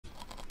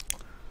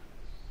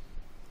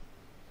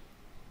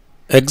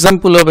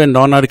Example of a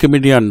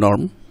non-Archimedean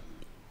norm,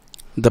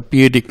 the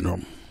p-adic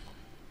norm.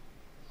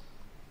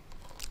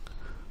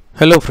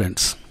 Hello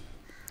friends.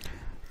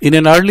 In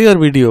an earlier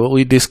video,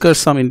 we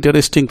discussed some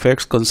interesting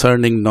facts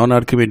concerning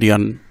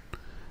non-Archimedean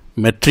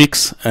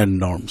metrics and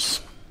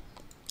norms.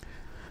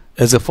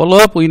 As a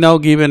follow-up, we now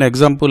give an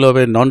example of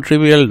a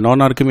non-trivial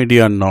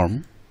non-Archimedean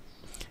norm.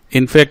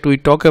 In fact, we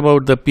talk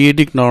about the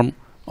p-adic norm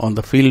on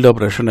the field of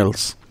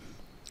rationals,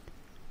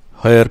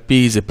 where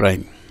p is a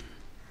prime.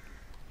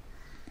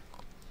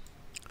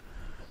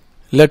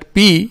 Let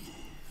p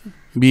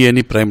be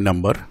any prime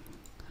number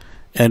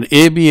and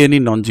a be any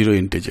non-zero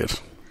integer.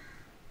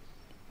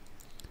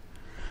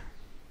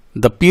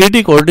 The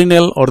p-adic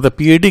ordinal or the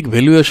p-adic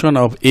valuation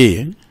of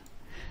a,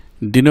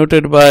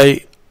 denoted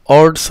by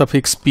odd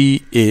suffix pa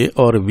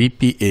or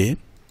vpa,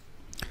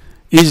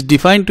 is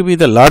defined to be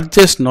the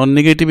largest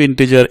non-negative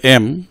integer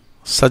m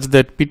such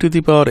that p to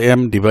the power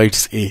m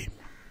divides a.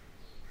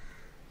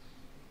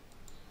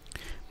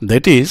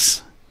 That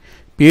is,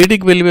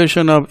 p-adic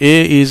valuation of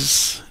a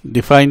is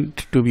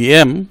defined to be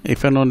m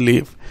if and only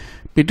if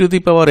p to the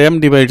power m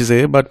divides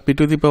a, but p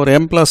to the power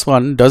m plus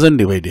 1 doesn't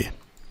divide a.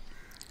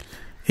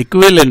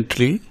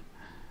 Equivalently,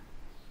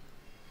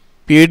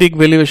 p-adic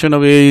valuation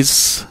of a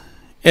is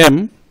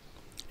m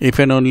if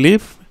and only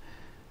if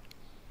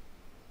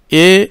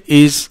a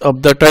is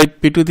of the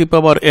type p to the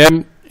power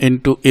m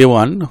into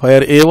a1,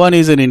 where a1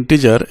 is an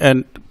integer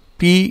and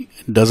p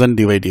doesn't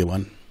divide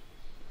a1.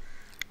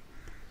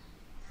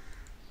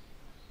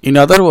 In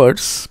other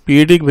words,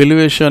 p-adic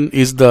valuation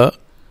is the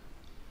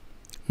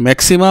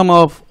maximum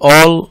of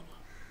all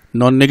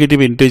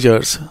non-negative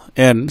integers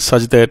n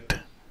such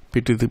that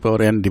p to the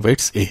power n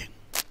divides a.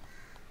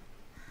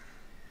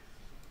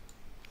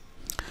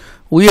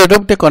 We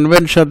adopt a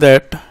convention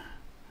that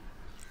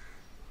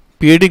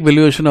p-adic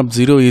valuation of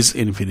 0 is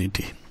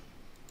infinity.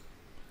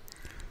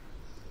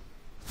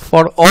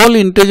 For all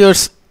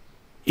integers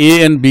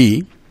a and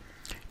b,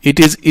 it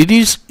is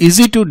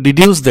easy to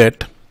deduce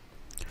that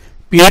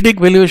p-adic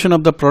valuation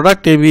of the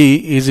product ab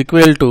is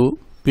equal to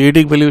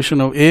p-adic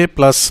valuation of a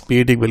plus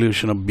p-adic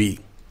valuation of b.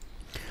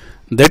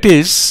 That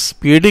is,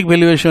 p-adic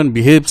valuation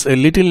behaves a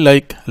little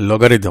like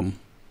logarithm.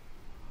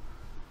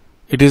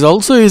 It is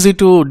also easy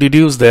to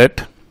deduce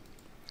that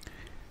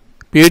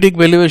p-adic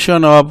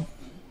valuation of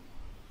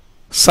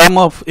sum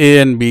of a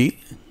and b,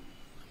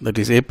 that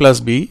is a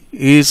plus b,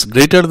 is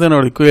greater than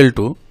or equal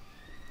to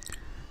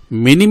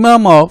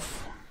minimum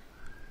of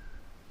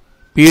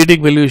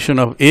p-adic valuation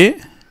of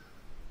a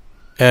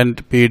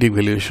and p-adic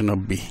valuation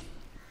of b.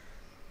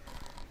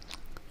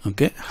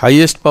 Okay,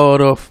 highest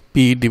power of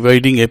p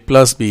dividing a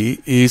plus b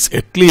is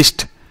at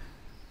least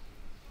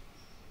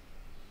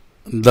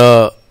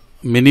the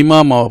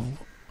minimum of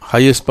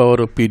highest power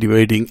of p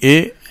dividing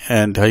a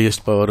and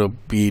highest power of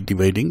p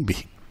dividing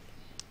b.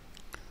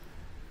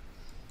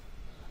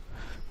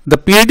 The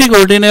p-adic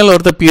ordinal or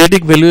the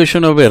p-adic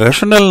valuation of a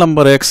rational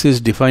number x is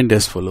defined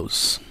as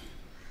follows.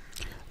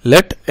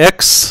 Let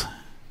x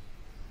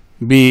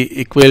be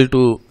equal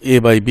to a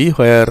by b,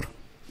 where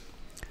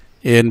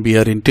a and b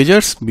are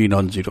integers, b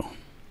non-zero.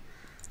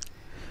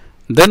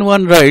 Then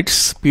one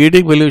writes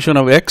p-adic valuation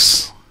of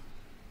x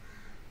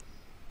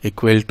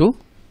equal to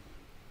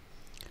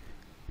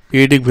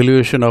p-adic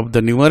valuation of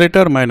the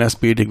numerator minus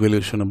p-adic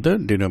valuation of the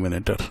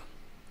denominator.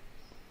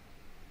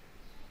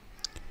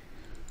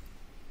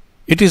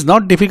 It is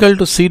not difficult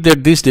to see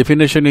that this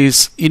definition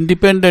is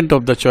independent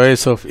of the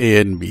choice of a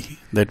and b.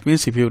 That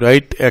means if you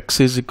write x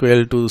is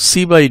equal to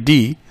c by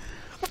d,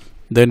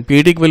 then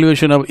p-adic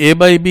valuation of a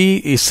by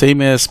b is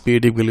same as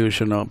p-adic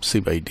valuation of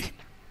c by d.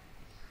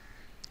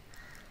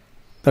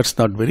 That's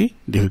not very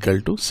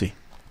difficult to see.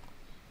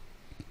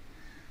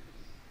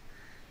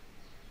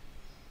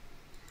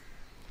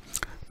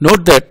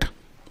 Note that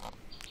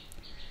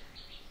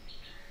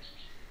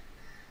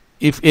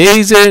if a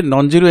is a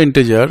non-zero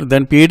integer,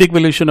 then p-adic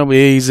valuation of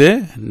a is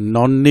a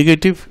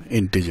non-negative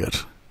integer.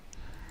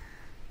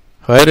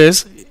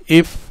 Whereas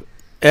if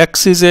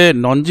x is a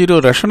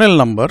non-zero rational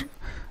number,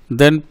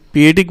 then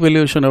p-adic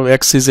valuation of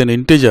x is an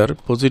integer,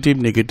 positive,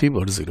 negative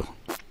or 0.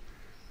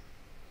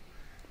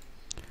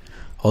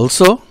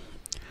 Also,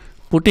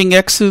 putting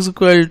x is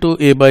equal to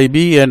a by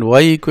b and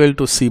y equal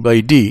to c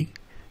by d,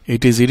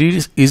 it is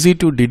easy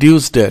to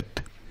deduce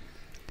that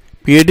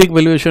p-adic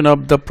valuation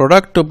of the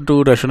product of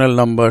two rational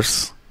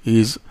numbers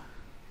is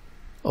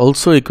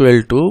also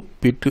equal to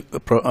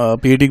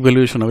p-adic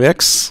valuation of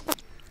x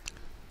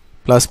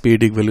plus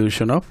p-adic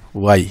valuation of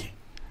y.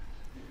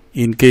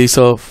 In case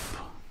of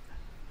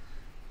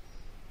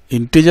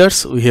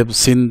integers, we have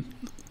seen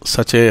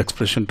such a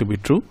expression to be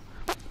true,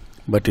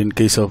 but in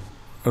case of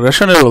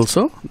rational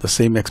also the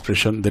same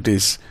expression, that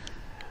is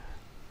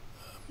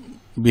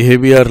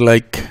behavior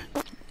like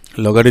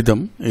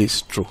logarithm,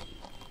 is true.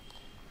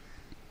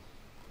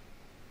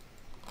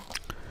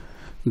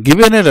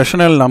 Given a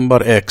rational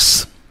number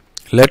x,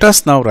 let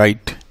us now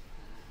write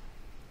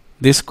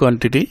this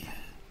quantity,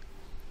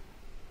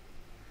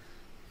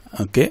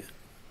 okay,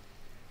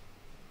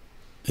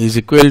 is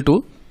equal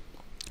to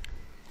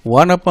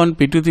 1 upon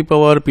p to the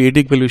power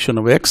p-adic valuation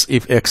of x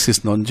if x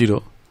is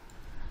non-zero,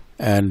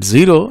 and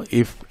 0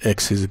 if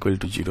x is equal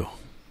to 0.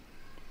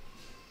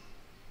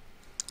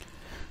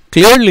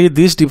 Clearly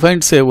this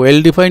defines a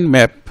well-defined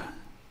map,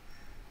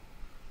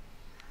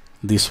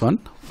 this one,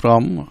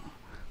 from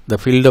the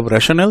field of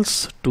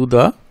rationals to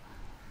the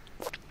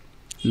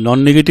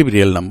non-negative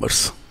real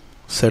numbers,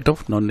 set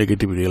of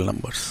non-negative real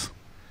numbers.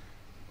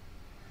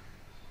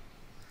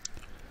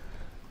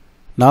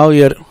 Now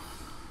we are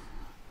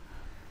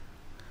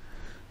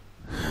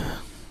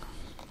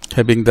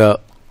having the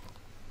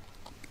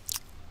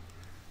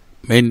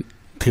main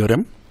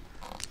theorem.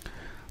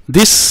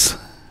 This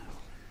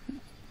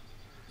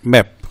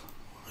map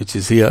which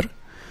is here,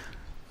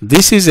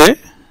 this is a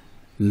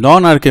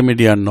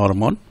non-Archimedean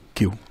norm on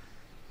Q,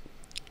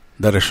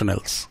 the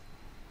rationals,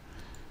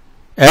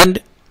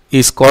 and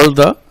is called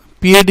the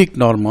p-adic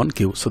norm on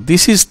Q. So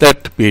this is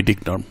that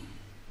p-adic norm.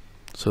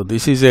 So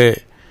this is a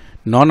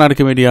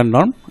non-Archimedean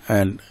norm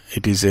and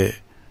it is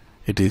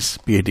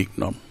p-adic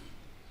norm.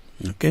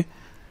 Okay,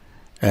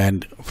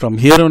 and from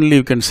here only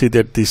you can see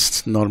that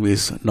this norm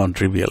is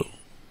non-trivial.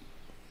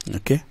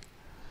 Okay,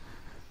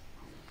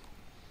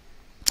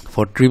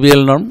 for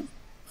trivial norm,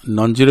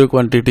 non-zero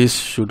quantities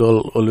should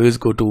always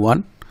go to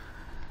 1,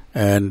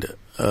 and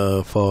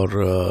for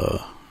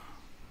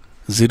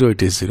 0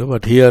 it is 0,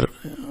 but here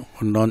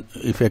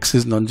if x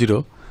is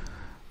non-zero,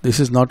 this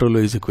is not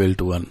always equal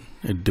to 1.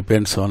 It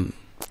depends on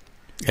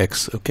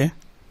x. Okay,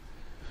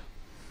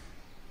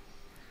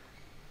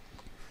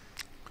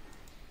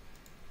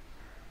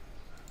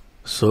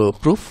 so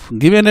proof: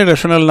 given a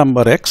rational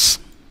number x,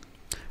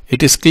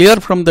 it is clear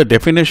from the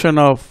definition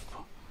of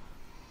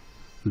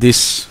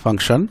this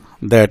function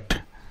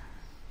that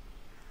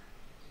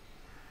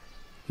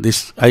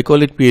this, I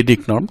call it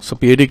p-adic norm. So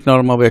p-adic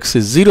norm of x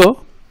is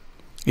 0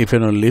 if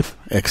and only if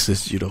x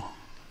is 0.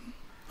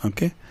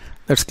 Okay,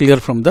 that's clear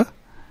from the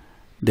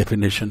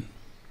definition.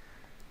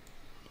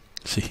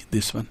 See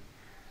this one.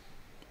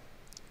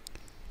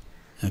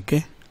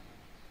 Okay,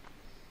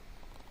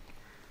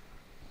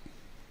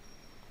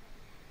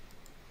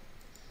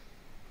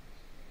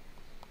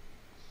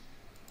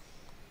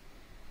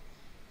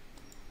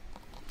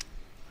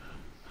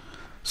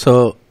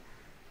 so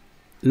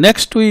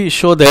next we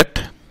show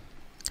that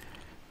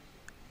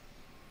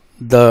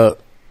the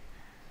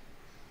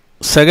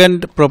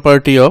second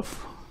property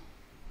of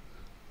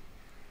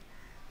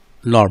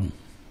norm,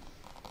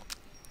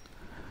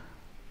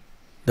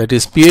 that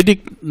is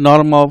p-adic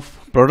norm of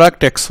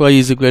product xy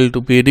is equal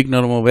to p-adic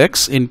norm of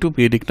x into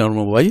p-adic norm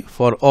of y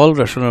for all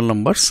rational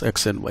numbers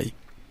x and y.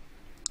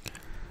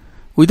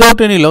 Without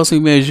any loss, we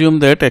may assume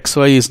that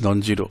xy is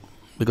non-zero,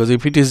 because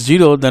if it is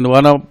 0, then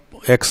one of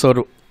x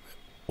or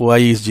y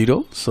is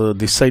 0, so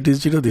this side is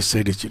 0, this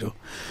side is 0,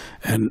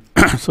 and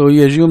so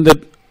we assume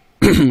that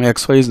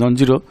xy is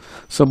non-zero,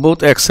 so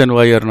both x and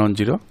y are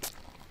non-zero.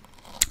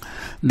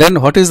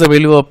 Then what is the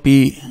value of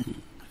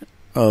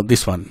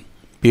this one,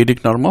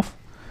 p-adic norm of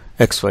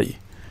xy?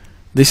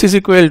 This is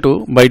equal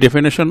to, by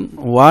definition,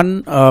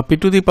 1 p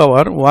to the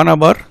power 1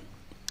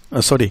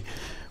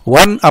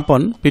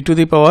 upon p to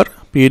the power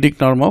p-adic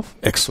norm of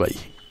xy,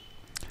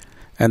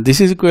 and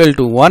this is equal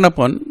to 1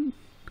 upon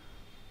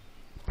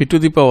p to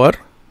the power,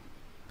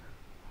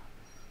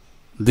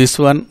 this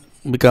one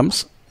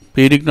becomes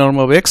p-adic norm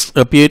of x,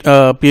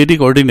 p-adic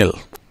ordinal.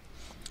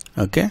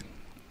 Okay,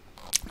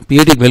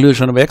 p-adic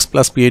valuation of x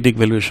plus p-adic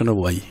valuation of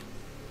y,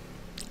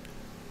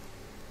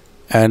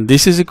 and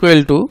this is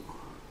equal to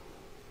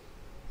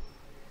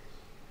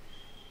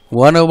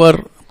 1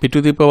 over p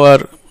to the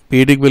power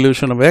p-adic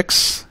valuation of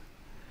x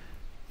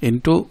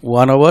into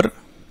 1 over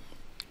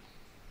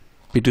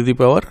p to the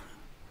power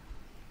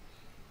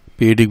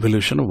p-adic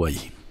valuation of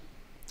y,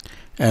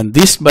 and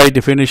this by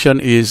definition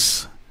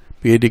is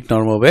p-adic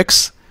norm of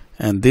x,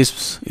 and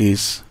this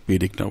is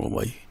p-adic norm of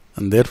y,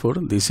 and therefore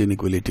this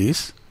inequality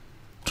is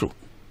true.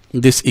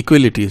 This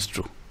equality is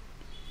true.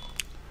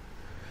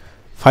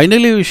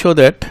 Finally, we show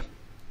that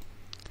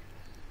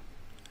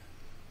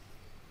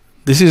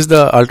this is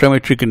the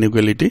ultrametric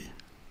inequality,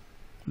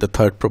 the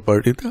third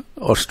property,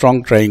 or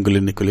strong triangle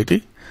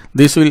inequality.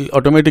 This will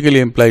automatically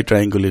imply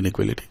triangle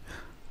inequality.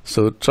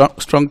 So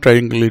strong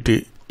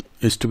triangulity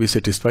is to be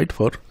satisfied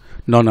for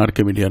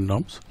non-Archimedean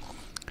norms.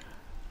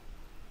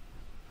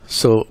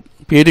 So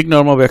p-adic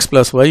norm of x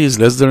plus y is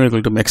less than or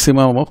equal to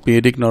maximum of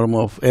p-adic norm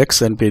of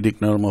x and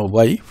p-adic norm of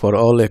y for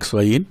all x,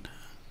 y in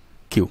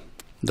Q,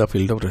 the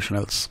field of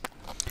rationals.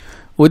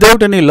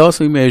 Without any loss,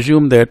 we may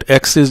assume that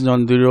x is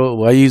non-zero,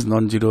 y is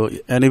non-zero,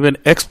 and even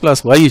x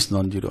plus y is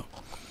non-zero.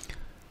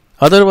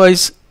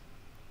 Otherwise,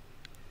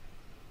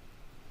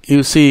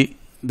 you see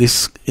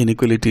this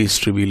inequality is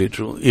trivially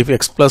true. If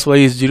x plus y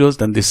is 0,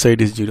 then this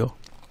side is 0,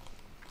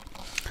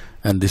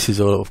 and this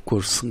is of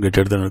course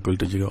greater than or equal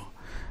to 0.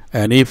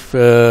 And if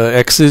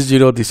x is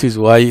 0, this is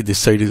y, this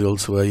side is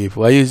also y. If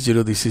y is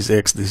 0, this is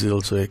x, this is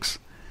also x.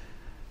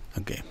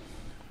 Okay.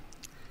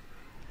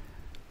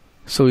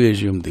 So we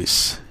assume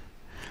this.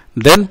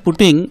 Then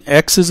putting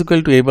x is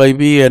equal to a by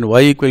b and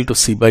y equal to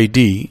c by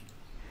d,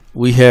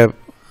 we have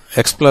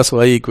x plus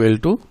y equal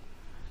to,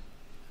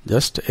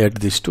 just add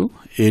this to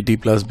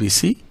AD plus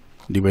BC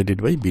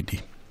divided by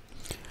BD.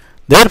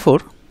 Therefore,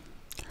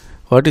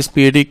 what is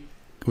p-adic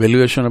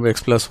valuation of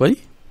x plus y?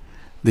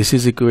 This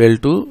is equal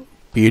to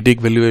p-adic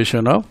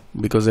valuation of,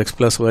 because x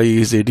plus y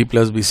is AD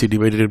plus BC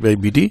divided by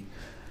BD.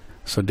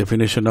 So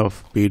definition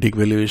of p-adic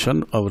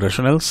valuation of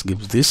rationals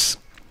gives this,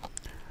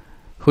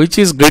 which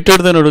is greater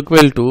than or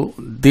equal to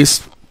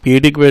this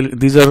p-adic value.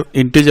 These are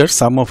integers,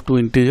 sum of two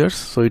integers.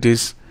 So it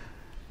is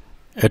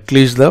at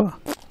least the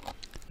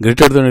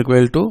greater than or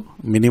equal to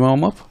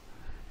minimum of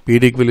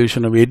p-adic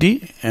valuation of AD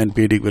and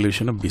p-adic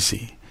valuation of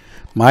BC.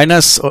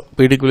 Minus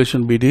p-adic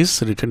valuation BD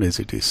is written as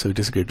it is. So it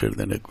is greater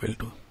than or equal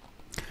to.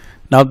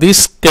 Now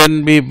this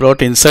can be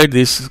brought inside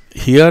this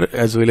here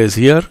as well as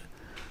here.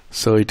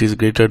 So it is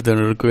greater than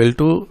or equal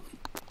to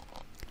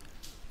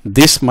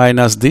this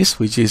minus this,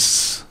 which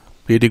is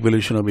p-adic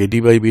valuation of AD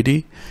by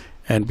BD,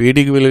 and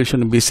p-adic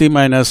valuation of BC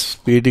minus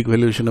p-adic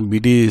valuation of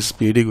BD is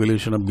p-adic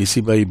valuation of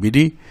BC by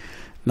BD.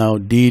 Now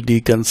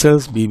D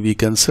cancels, B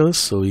cancels,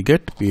 so we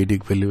get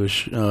p-adic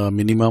valuation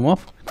minimum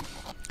of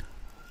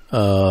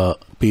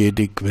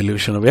p-adic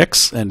valuation of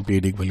x and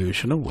p-adic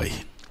valuation of y.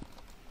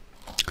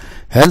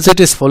 Hence it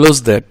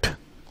follows that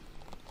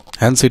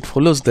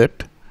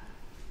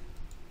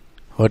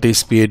what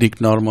is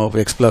p-adic norm of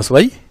x plus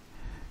y?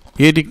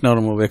 P-adic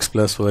norm of x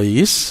plus y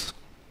is,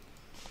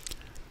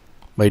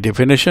 by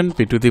definition,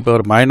 p to the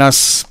power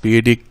minus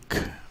p-adic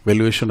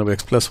valuation of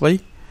x plus y,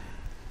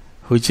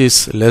 which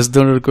is less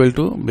than or equal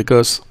to,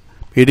 because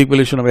p-adic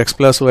valuation of x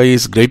plus y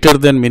is greater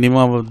than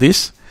minimum of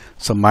this.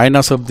 So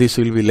minus of this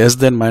will be less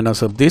than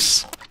minus of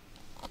this,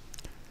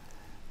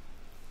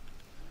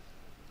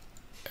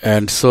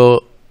 and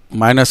so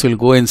minus will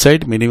go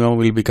inside, minimum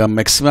will become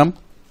maximum,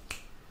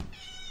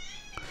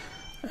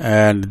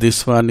 and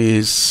this one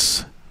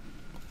is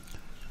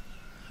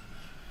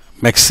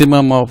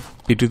maximum of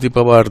p to the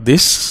power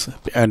this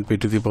and p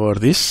to the power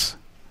this,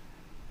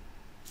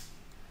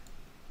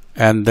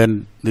 and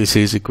then this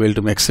is equal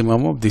to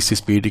maximum of, this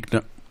is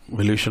p-adic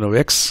valuation of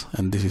x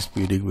and this is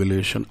p-adic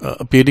valuation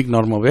p-adic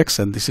norm of x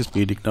and this is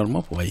p-adic norm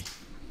of y.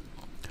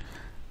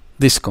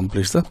 This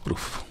completes the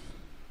proof.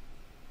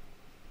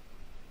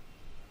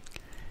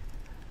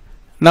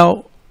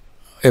 Now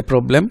a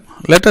problem,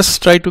 let us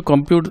try to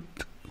compute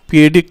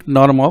p-adic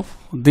norm of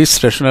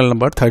this rational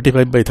number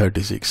 35 by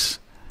 36.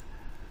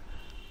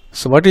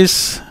 So what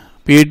is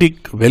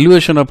p-adic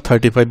valuation of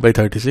 35 by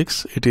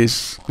 36? It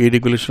is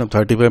p-adic valuation of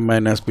 35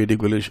 minus p-adic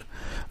valuation.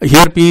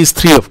 Here p is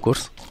 3 of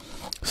course.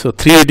 So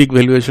 3-adic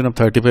valuation of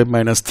 35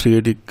 minus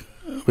 3-adic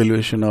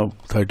valuation of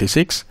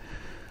 36.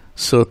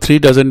 So 3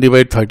 doesn't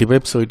divide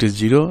 35, so it is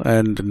 0,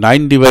 and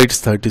 9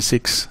 divides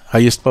 36.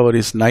 Highest power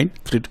is 9,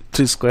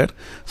 3 square,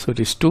 so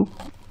it is 2.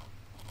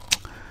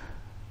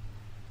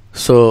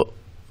 So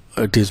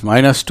it is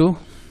minus 2.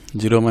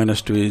 0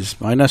 minus 2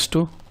 is minus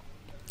 2.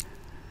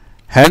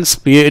 Hence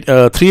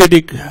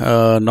 3-adic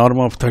norm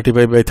of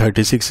 35 by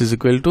 36 is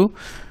equal to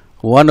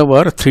 1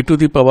 over 3 to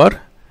the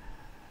power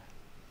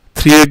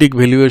 3-adic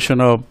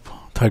valuation of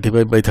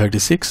 35 by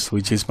 36,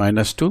 which is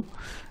minus 2,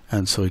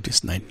 and so it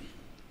is 9.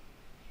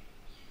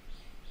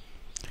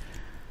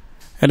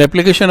 An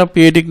application of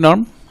p-adic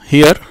norm,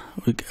 here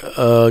we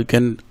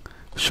can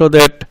show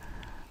that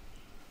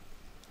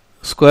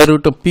square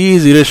root of p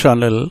is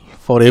irrational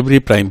for every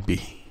prime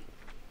p.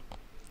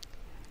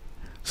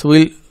 So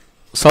we'll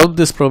solve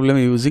this problem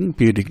using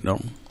p-adic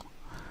norm.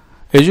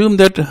 Assume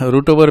that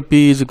root over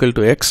p is equal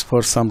to x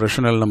for some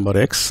rational number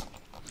x,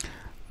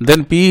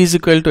 then p is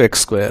equal to x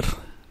square.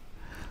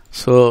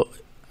 So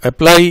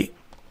apply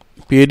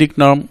p-adic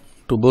norm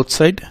to both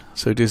sides.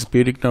 So it is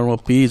p-adic norm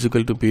of p is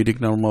equal to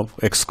p-adic norm of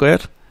x square,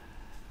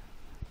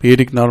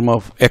 p-adic norm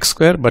of x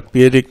square, but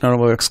p-adic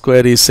norm of x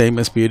square is same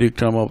as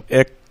p-adic norm of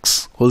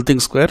x whole thing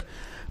square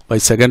by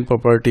second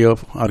property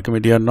of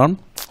Archimedean norm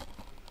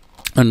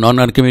and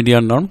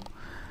non-Archimedean norm.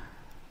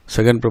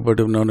 Second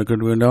property of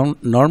non-Archimedean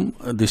norm,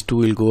 these two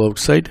will go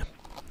outside,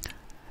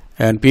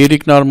 and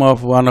p-adic norm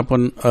of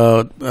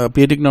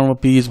p-adic norm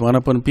of p is 1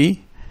 upon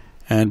p,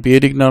 and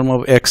p-adic norm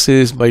of x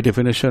is by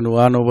definition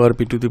 1 over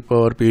p to the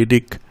power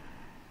p-adic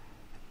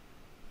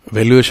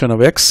valuation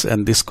of x,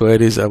 and this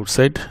square is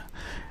outside.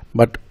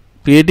 But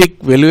p-adic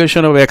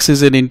valuation of x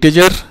is an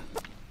integer,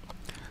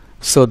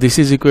 so this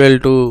is equal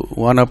to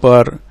 1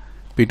 upon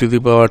p to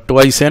the power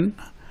twice n,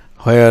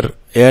 where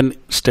n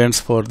stands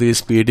for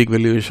this p-adic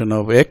valuation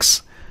of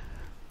x.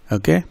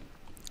 Okay,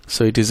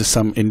 so it is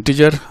some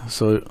integer,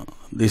 so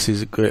this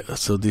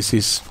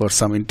is for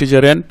some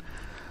integer n.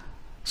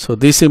 So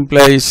this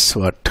implies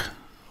what?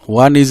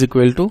 1 is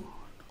equal to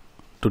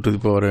 2 to the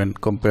power n.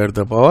 Compare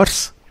the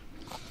powers,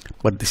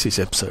 but this is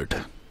absurd.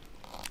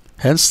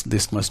 Hence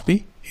this must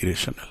be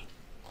irrational.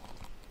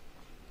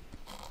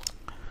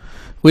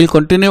 We'll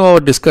continue our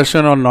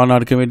discussion on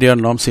non-Archimedean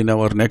norms in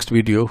our next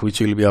video, which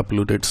will be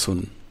uploaded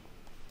soon.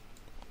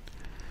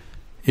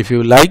 If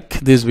you like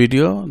this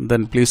video,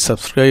 then please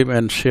subscribe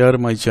and share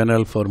my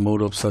channel for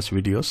more of such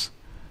videos.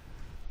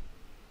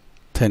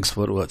 Thanks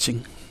for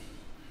watching.